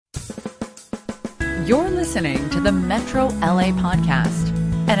You're listening to the Metro LA Podcast,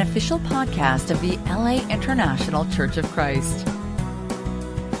 an official podcast of the LA International Church of Christ.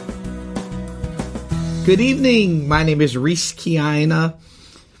 Good evening. My name is Reese Kiana.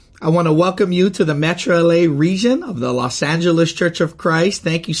 I want to welcome you to the Metro LA region of the Los Angeles Church of Christ.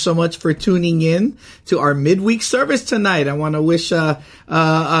 Thank you so much for tuning in to our midweek service tonight. I want to wish a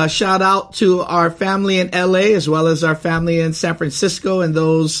shout out to our family in LA as well as our family in San Francisco and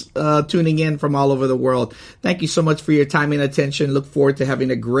those tuning in from all over the world. Thank you so much for your time and attention. Look forward to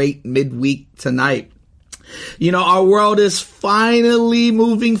having a great midweek tonight. You know, our world is finally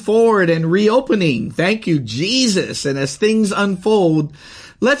moving forward and reopening. Thank you, Jesus. And as things unfold,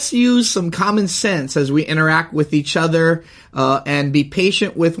 let's use some common sense as we interact with each other and be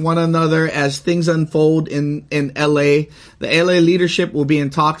patient with one another as things unfold in LA. The LA leadership will be in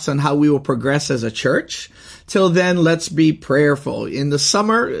talks on how we will progress as a church. Till then, let's be prayerful. In the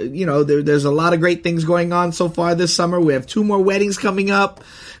summer, you know, there's a lot of great things going on so far this summer. We have 2 more weddings coming up.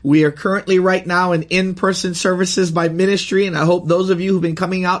 We are currently right now in-person services by ministry, and I hope those of you who've been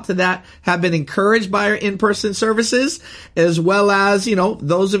coming out to that have been encouraged by our in-person services, as well as, you know,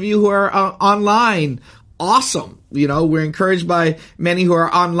 those of you who are online. Awesome. You know, we're encouraged by many who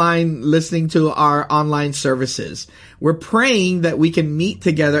are online listening to our online services. We're praying that we can meet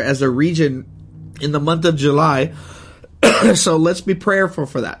together as a region in the month of July. So let's be prayerful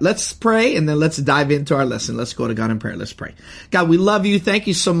for that. Let's pray and then let's dive into our lesson. Let's go to God in prayer. Let's pray. God, we love you. Thank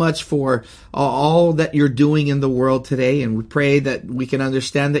you so much for all that you're doing in the world today. And we pray that we can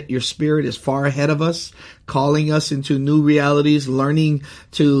understand that your spirit is far ahead of us, calling us into new realities, learning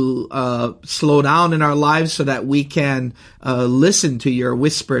to slow down in our lives so that we can listen to your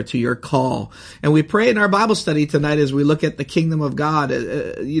whisper, to your call. And we pray in our Bible study tonight as we look at the kingdom of God,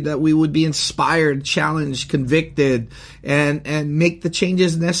 that we would be inspired, challenged, convicted, and make the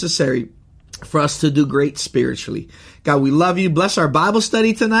changes necessary for us to do great spiritually. God, we love you. Bless our Bible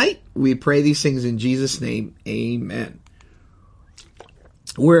study tonight. We pray these things in Jesus' name. Amen.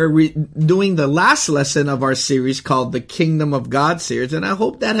 We're doing the last lesson of our series called the Kingdom of God series, and I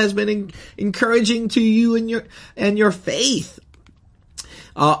hope that has been encouraging to you and your faith.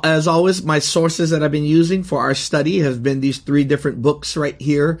 As always, my sources that I've been using for our study has been these 3 different books right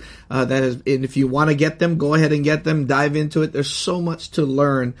here. And if you want to get them, go ahead and get them. Dive into it. There's so much to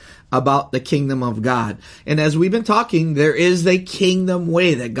learn about the kingdom of God. And as we've been talking, there is a kingdom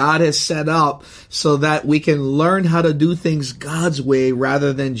way that God has set up so that we can learn how to do things God's way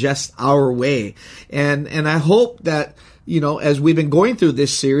rather than just our way. And I hope that, you know, as we've been going through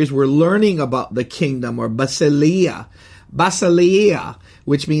this series, we're learning about the kingdom, or basileia,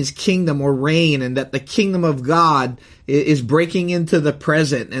 which means kingdom or reign, and that the kingdom of God is breaking into the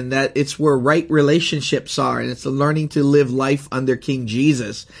present, and that it's where right relationships are, and it's learning to live life under King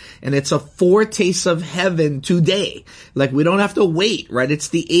Jesus. And it's a foretaste of heaven today. Like, we don't have to wait, right? It's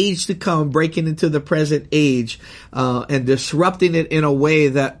the age to come, breaking into the present age, and disrupting it in a way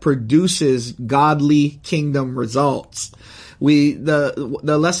that produces godly kingdom results.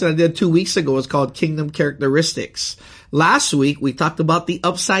 The lesson I did 2 weeks ago was called Kingdom Characteristics. Last week, we talked about the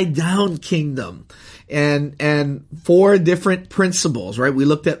upside down kingdom and 4 different principles, right? We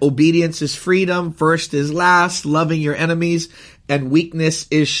looked at obedience is freedom, first is last, loving your enemies, and weakness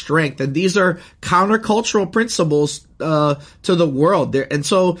is strength. And these are countercultural principles to the world. And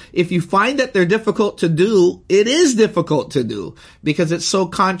so if you find that they're difficult to do, it is difficult to do because it's so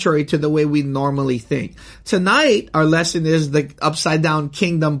contrary to the way we normally think. Tonight, our lesson is the Upside Down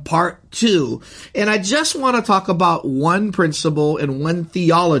Kingdom Part 2. And I just want to talk about one principle and one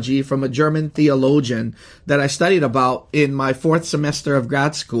theology from a German theologian that I studied about in my 4th semester of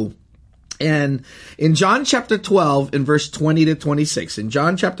grad school. And in John chapter 12, in verse 20 to 26, in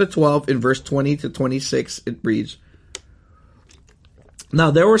John chapter 12, in verse 20 to 26, it reads, "Now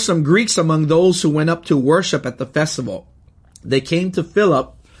there were some Greeks among those who went up to worship at the festival. They came to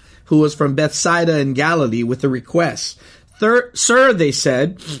Philip, who was from Bethsaida in Galilee, with a request. 'Sir,' they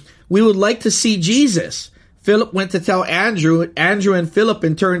said, 'we would like to see Jesus.' Philip went to tell Andrew. Andrew and Philip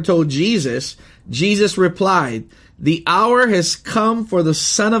in turn told Jesus. Jesus replied, 'The hour has come for the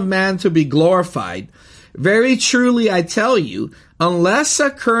Son of Man to be glorified. Very truly I tell you, unless a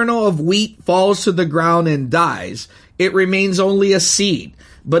kernel of wheat falls to the ground and dies, it remains only a seed.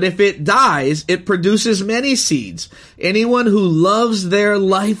 But if it dies, it produces many seeds. Anyone who loves their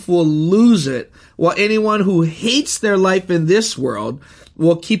life will lose it, while anyone who hates their life in this world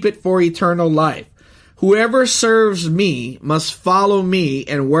will keep it for eternal life. Whoever serves me must follow me,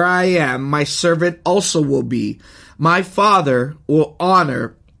 and where I am, my servant also will be. My Father will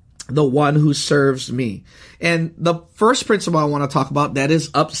honor the one who serves me. And the first principle I want to talk about that is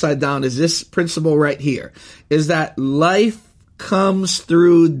upside down is this principle right here, is that life comes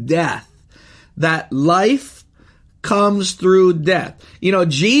through death. That life comes through death. You know,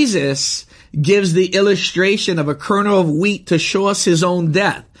 Jesus gives the illustration of a kernel of wheat to show us his own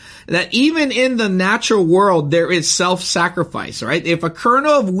death. That even in the natural world, there is self-sacrifice, right? If a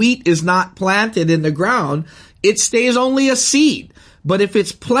kernel of wheat is not planted in the ground, it stays only a seed. But if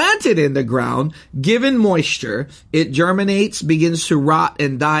it's planted in the ground, given moisture, it germinates, begins to rot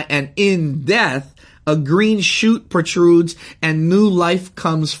and die, and in death, a green shoot protrudes and new life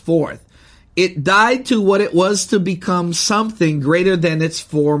comes forth. It died to what it was to become something greater than its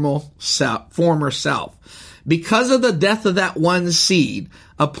former self. Because of the death of that one seed,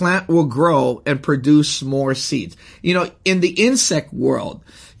 a plant will grow and produce more seeds. You know, in the insect world,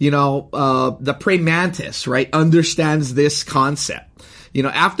 the praying mantis, right, understands this concept. You know,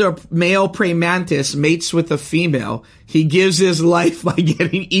 after a male praying mantis mates with a female, he gives his life by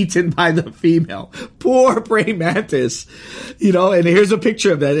getting eaten by the female. Poor praying mantis. You know, and here's a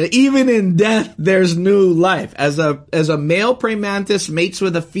picture of that. Even in death, there's new life. As a male praying mantis mates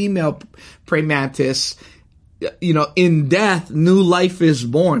with a female praying mantis, you know, in death, new life is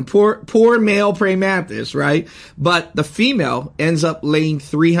born. Poor male praying mantis, right? But the female ends up laying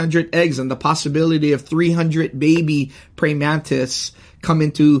 300 eggs, and the possibility of 300 baby praying mantis come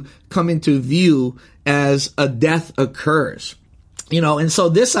into view as a death occurs. You know, and so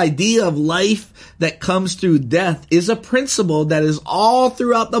this idea of life that comes through death is a principle that is all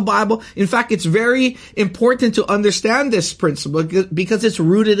throughout the Bible. In fact, it's very important to understand this principle because it's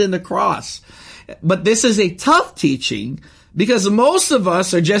rooted in the cross. But this is a tough teaching because most of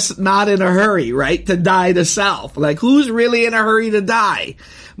us are just not in a hurry, right? To die to self. Like, who's really in a hurry to die?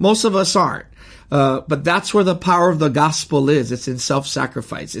 Most of us aren't. But that's where the power of the gospel is. It's in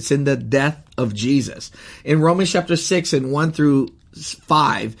self-sacrifice. It's in the death of Jesus. In Romans chapter 6 and 1 through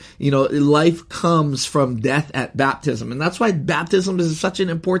 5, you know, life comes from death at baptism. And that's why baptism is such an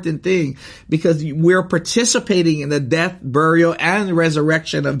important thing, because we're participating in the death, burial, and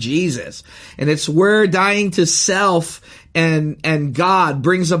resurrection of Jesus. And it's where dying to self and God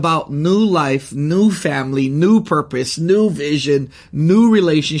brings about new life, new family, new purpose, new vision, new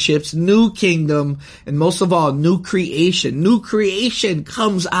relationships, new kingdom, and most of all, new creation. New creation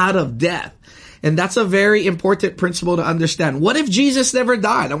comes out of death. And that's a very important principle to understand. What if Jesus never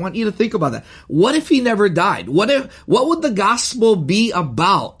died? I want you to think about that. What if he never died? What would the gospel be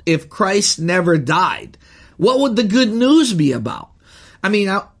about if Christ never died? What would the good news be about? I mean,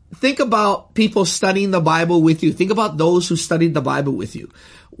 now, think about people studying the Bible with you. Think about those who studied the Bible with you.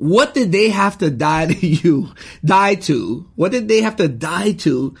 What did they have to die to? What did they have to die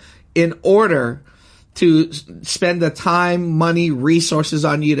to in order to spend the time, money, resources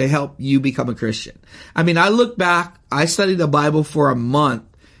on you to help you become a Christian? I mean, I look back, I studied the Bible for a month,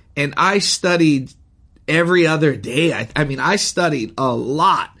 and I studied every other day. I mean, I studied a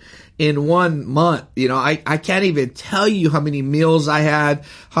lot in 1 month. You know, I can't even tell you how many meals I had,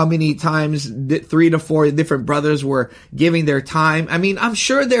 how many times 3 to 4 different brothers were giving their time. I mean, I'm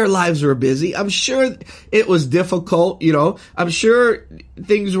sure their lives were busy. I'm sure it was difficult, you know. I'm sure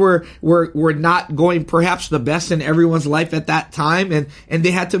things were not going perhaps the best in everyone's life at that time, and they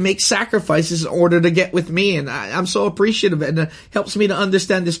had to make sacrifices in order to get with me. And I'm so appreciative, and it helps me to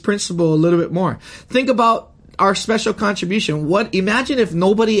understand this principle a little bit more. Think about our special contribution. Imagine if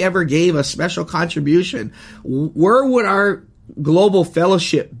nobody ever gave a special contribution. Where would our global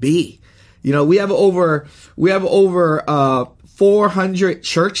fellowship be? You know, we have over 400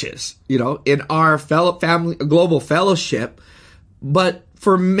 churches, you know, in our global fellowship. But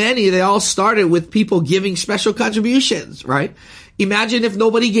for many, they all started with people giving special contributions, right? Imagine if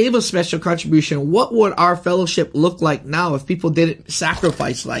nobody gave a special contribution. What would our fellowship look like now if people didn't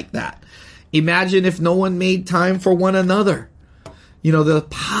sacrifice like that? Imagine if no one made time for one another. You know, the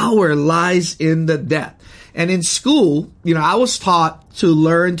power lies in the death. And in school, you know, I was taught to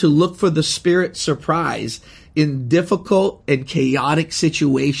learn to look for the Spirit surprise in difficult and chaotic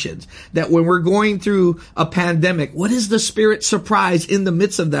situations. That when we're going through a pandemic, what is the Spirit surprise in the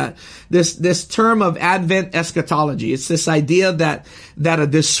midst of that? This term of Advent eschatology. It's this idea that a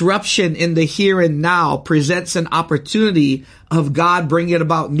disruption in the here and now presents an opportunity of God bringing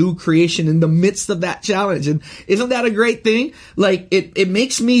about new creation in the midst of that challenge. And isn't that a great thing? Like it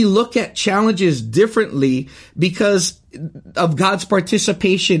makes me look at challenges differently because of God's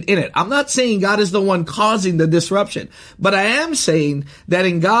participation in it. I'm not saying God is the one causing the disruption, but I am saying that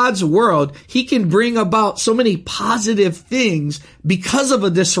in God's world, he can bring about so many positive things because of a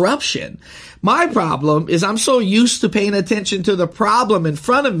disruption. My problem is I'm so used to paying attention to the problem in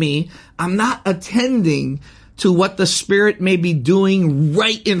front of me, I'm not attending to what the Spirit may be doing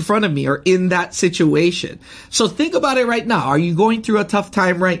right in front of me or in that situation. So think about it right now. Are you going through a tough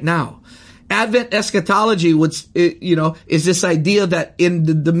time right now? Advent eschatology is this idea that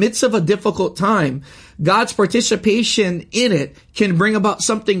in the midst of a difficult time, God's participation in it can bring about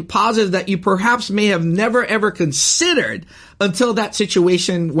something positive that you perhaps may have never ever considered until that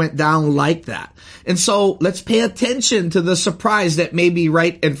situation went down like that. And so let's pay attention to the surprise that may be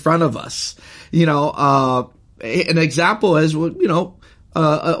right in front of us. An example is,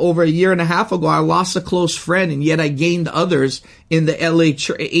 over a year and a half ago, I lost a close friend, and yet I gained others in the LA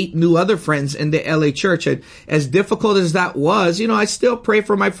church, 8 new other friends in the LA church. And as difficult as that was, I still pray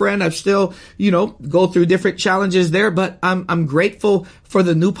for my friend. I've still, go through different challenges there, but I'm grateful for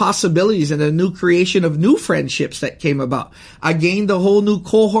the new possibilities and the new creation of new friendships that came about. I gained a whole new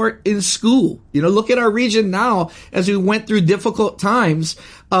cohort in school. Look at our region now as we went through difficult times.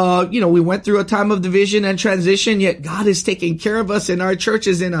 We went through a time of division and transition, yet God is taking care of us, and our church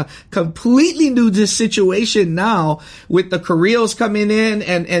is in a completely new situation now with the Carrillos coming in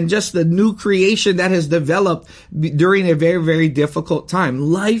and just the new creation that has developed during a very, very difficult time.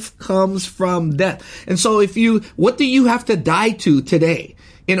 Life comes from death. And so what do you have to die to today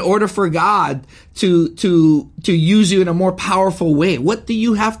in order for God to use you in a more powerful way? What do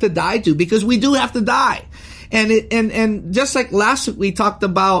you have to die to? Because we do have to die. And just like last week we talked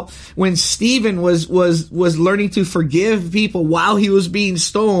about when Stephen was learning to forgive people while he was being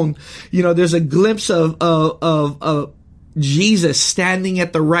stoned, there's a glimpse of Jesus standing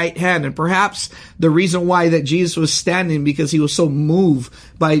at the right hand. And perhaps the reason why that Jesus was standing because he was so moved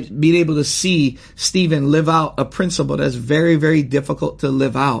by being able to see Stephen live out a principle that's very, very difficult to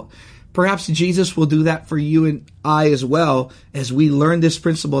live out. Perhaps Jesus will do that for you and I as well as we learn this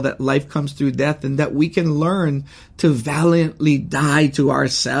principle that life comes through death and that we can learn to valiantly die to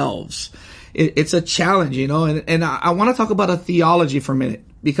ourselves. It's a challenge, and I want to talk about a theology for a minute,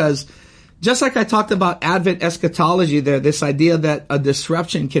 because just like I talked about Advent eschatology there, this idea that a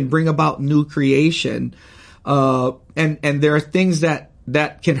disruption can bring about new creation, and there are things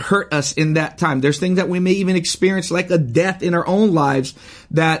that can hurt us in that time. There's things that we may even experience like a death in our own lives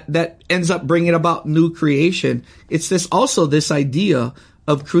that ends up bringing about new creation. It's this idea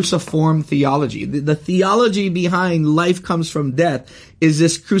of cruciform theology. The theology behind life comes from death is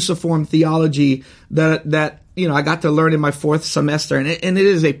this cruciform theology that I got to learn in my 4th semester, and it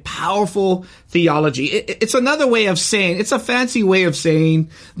is a powerful theology. It's another way of saying, it's a fancy way of saying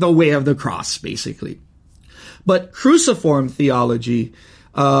the way of the cross, basically. But cruciform theology,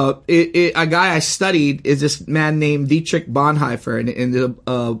 a guy I studied is this man named Dietrich Bonhoeffer, and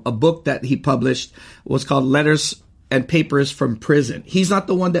a book that he published was called Letters and Papers from Prison. He's not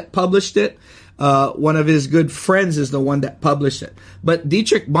the one that published it. One of his good friends is the one that published it. But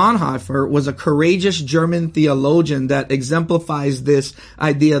Dietrich Bonhoeffer was a courageous German theologian that exemplifies this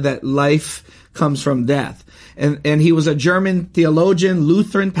idea that life comes from death. And he was a German theologian,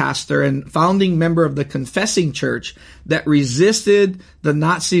 Lutheran pastor, and founding member of the Confessing Church that resisted the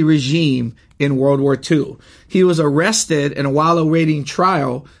Nazi regime in World War II. He was arrested, and while awaiting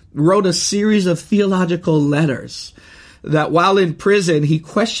trial, wrote a series of theological letters that while in prison, he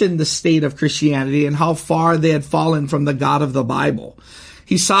questioned the state of Christianity and how far they had fallen from the God of the Bible.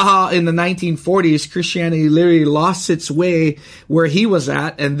 He saw how in the 1940s, Christianity literally lost its way where he was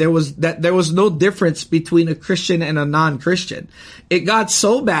at, and there was no difference between a Christian and a non-Christian. It got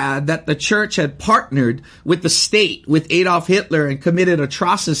so bad that the church had partnered with the state, with Adolf Hitler, and committed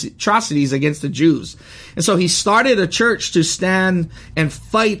atrocities against the Jews. And so he started a church to stand and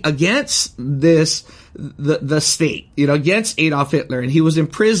fight against the state, against Adolf Hitler, and he was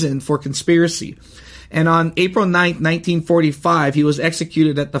imprisoned for conspiracy. And on April 9th, 1945, he was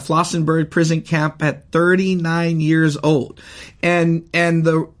executed at the Flossenburg prison camp at 39 years old. And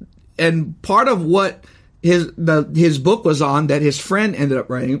part of what his book was on that his friend ended up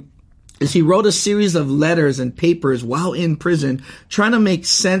writing is he wrote a series of letters and papers while in prison, trying to make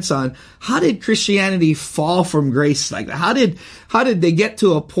sense on how did Christianity fall from grace like that? How did they get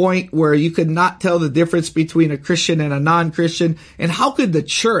to a point where you could not tell the difference between a Christian and a non-Christian? And how could the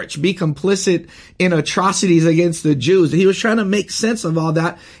church be complicit in atrocities against the Jews? He was trying to make sense of all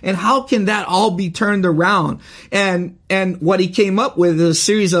that. And how can that all be turned around? And what he came up with is a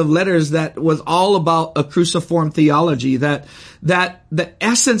series of letters that was all about a cruciform theology, that the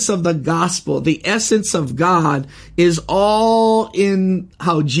essence of the gospel, the essence of God, is all in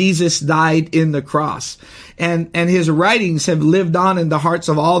how Jesus died in the cross. And his writings have lived on in the hearts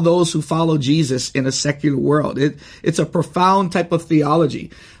of all those who follow Jesus in a secular world. It's a profound type of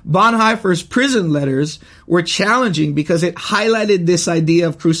theology. Bonhoeffer's prison letters were challenging because it highlighted this idea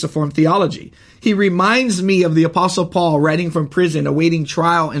of cruciform theology. He reminds me of the Apostle Paul writing from prison, awaiting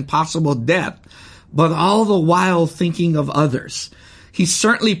trial and possible death, but all the while thinking of others. He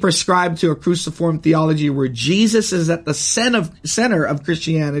certainly prescribed to a cruciform theology where Jesus is at the center of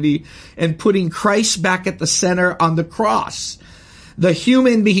Christianity and putting Christ back at the center on the cross.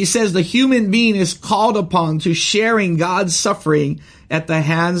 He says the human being is called upon to sharing God's suffering at the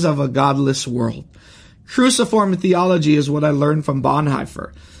hands of a godless world. Cruciform theology is what I learned from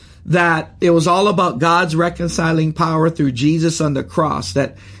Bonhoeffer, that it was all about God's reconciling power through Jesus on the cross,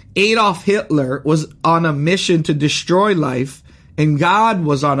 that Adolf Hitler was on a mission to destroy life, and God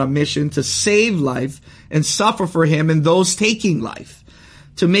was on a mission to save life and suffer for him and those taking life,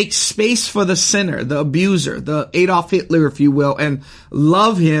 to make space for the sinner, the abuser, the Adolf Hitler, if you will, and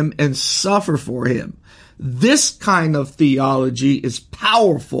love him and suffer for him. This kind of theology is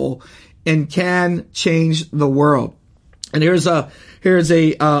powerful and can change the world. And here's one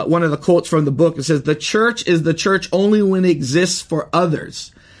of the quotes from the book. It says, "The church is the church only when it exists for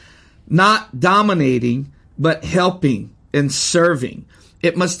others, not dominating, but helping and serving.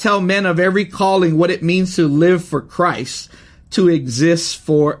 It must tell men of every calling what it means to live for Christ, to exist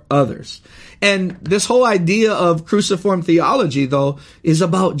for others." And this whole idea of cruciform theology, though, is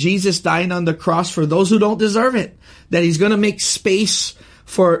about Jesus dying on the cross for those who don't deserve it, that he's going to make space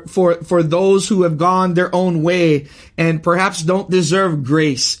for those who have gone their own way and perhaps don't deserve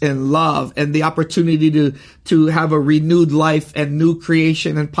grace and love and the opportunity to have a renewed life and new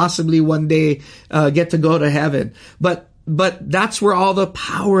creation and possibly one day get to go to heaven. But that's where all the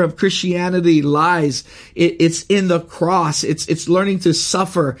power of Christianity lies. It's in the cross. It's learning to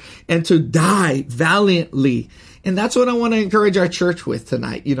suffer and to die valiantly. And that's what I want to encourage our church with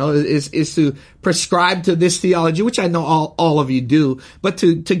tonight, is to prescribe to this theology, which I know all of you do, but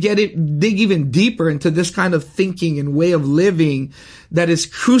to dig even deeper into this kind of thinking and way of living that is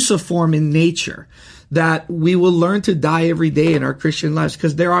cruciform in nature, that we will learn to die every day in our Christian lives,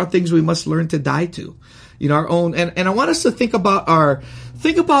 because there are things we must learn to die to, our own. And I want us to think about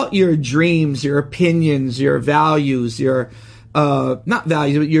your dreams, your opinions, your values, not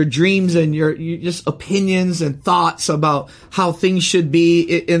values, but your dreams and your just opinions and thoughts about how things should be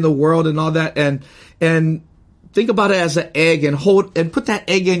in the world and all that. And think about it as an egg, and put that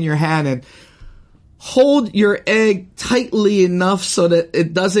egg in your hand and hold your egg tightly enough so that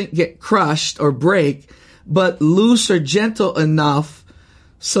it doesn't get crushed or break, but loose or gentle enough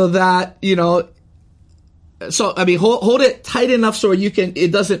so that, hold it tight enough so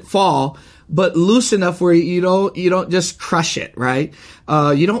it doesn't fall, but loose enough where you don't just crush it, right?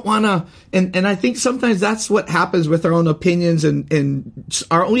 You don't want to, and I think sometimes that's what happens with our own opinions and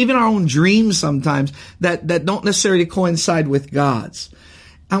even our own dreams sometimes that don't necessarily coincide with God's.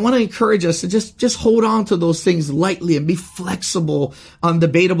 I want to encourage us to just hold on to those things lightly and be flexible on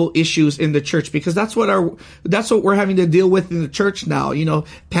debatable issues in the church, because that's what we're having to deal with in the church now.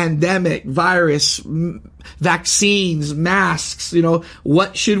 Pandemic, virus, vaccines, masks,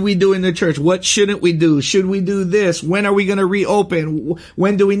 what should we do in the church? What shouldn't we do? Should we do this? When are we going to reopen?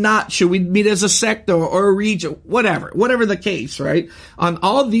 When do we not? Should we meet as a sector or a region? Whatever the case, right? On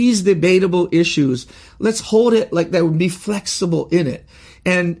all these debatable issues, let's hold it like that, be flexible in it.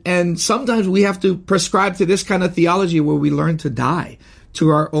 And sometimes we have to prescribe to this kind of theology where we learn to die to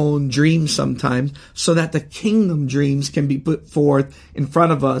our own dreams sometimes, so that the kingdom dreams can be put forth in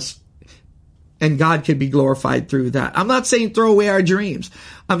front of us and God can be glorified through that. I'm not saying throw away our dreams.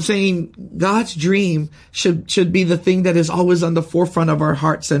 I'm saying God's dream should be the thing that is always on the forefront of our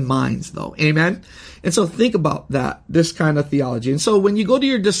hearts and minds, though. Amen? And so think about this kind of theology. And so when you go to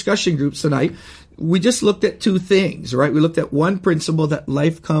your discussion groups tonight, we just looked at two things, right? We looked at one principle, that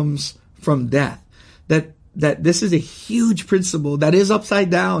life comes from death, that this is a huge principle that is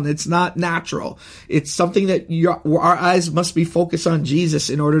upside down. It's not natural. It's something that our eyes must be focused on Jesus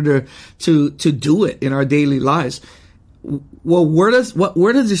in order to do it in our daily lives. Well, where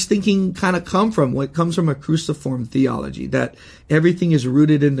does this thinking kind of come from? Well, it comes from a cruciform theology, that everything is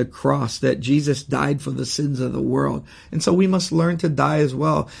rooted in the cross, that Jesus died for the sins of the world. And so we must learn to die as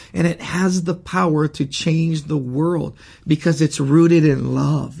well. And it has the power to change the world because it's rooted in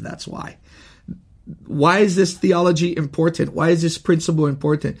love. That's why. Why is this theology important? Why is this principle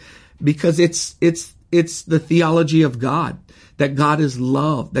important? Because it's the theology of God, that God is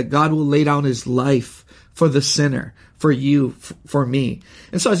love, that God will lay down his life for the sinner, for you, for me.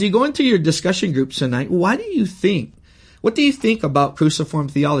 And so as you go into your discussion groups tonight, what do you think about cruciform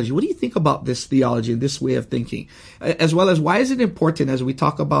theology? What do you think about this theology and this way of thinking? As well as, why is it important as we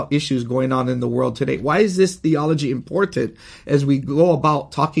talk about issues going on in the world today? Why is this theology important as we go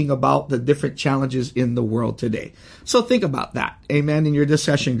about talking about the different challenges in the world today? So think about that, amen, in your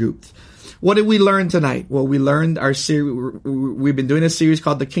discussion groups. What did we learn tonight? Well, we learned our series. We've been doing a series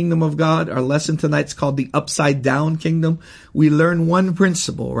called The Kingdom of God. Our lesson tonight's called The Upside Down Kingdom. We learned one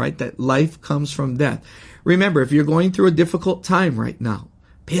principle, right? That life comes from death. Remember, if you're going through a difficult time right now,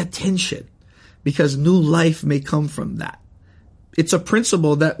 pay attention, because new life may come from that. It's a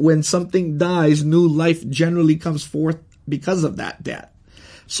principle that when something dies, new life generally comes forth because of that death.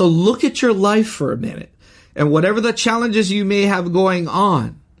 So look at your life for a minute, and whatever the challenges you may have going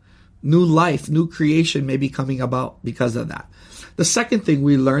on, new life, new creation may be coming about because of that. The second thing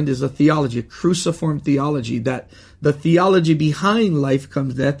we learned is a cruciform theology, that the theology behind life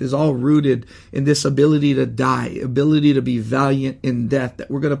comes death is all rooted in this ability to die, ability to be valiant in death,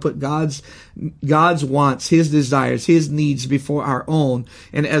 that we're going to put God's wants, his desires, his needs before our own.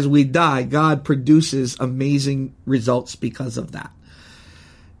 And as we die, God produces amazing results because of that.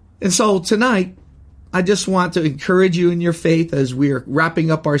 And so tonight, I just want to encourage you in your faith as we are wrapping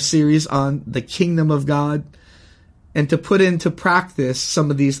up our series on the kingdom of God, and to put into practice some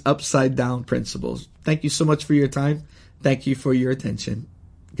of these upside down principles. Thank you so much for your time. Thank you for your attention.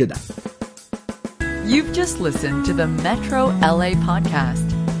 Good night. You've just listened to the Metro LA podcast.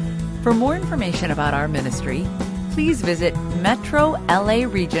 For more information about our ministry, please visit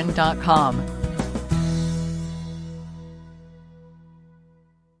metrolaregion.com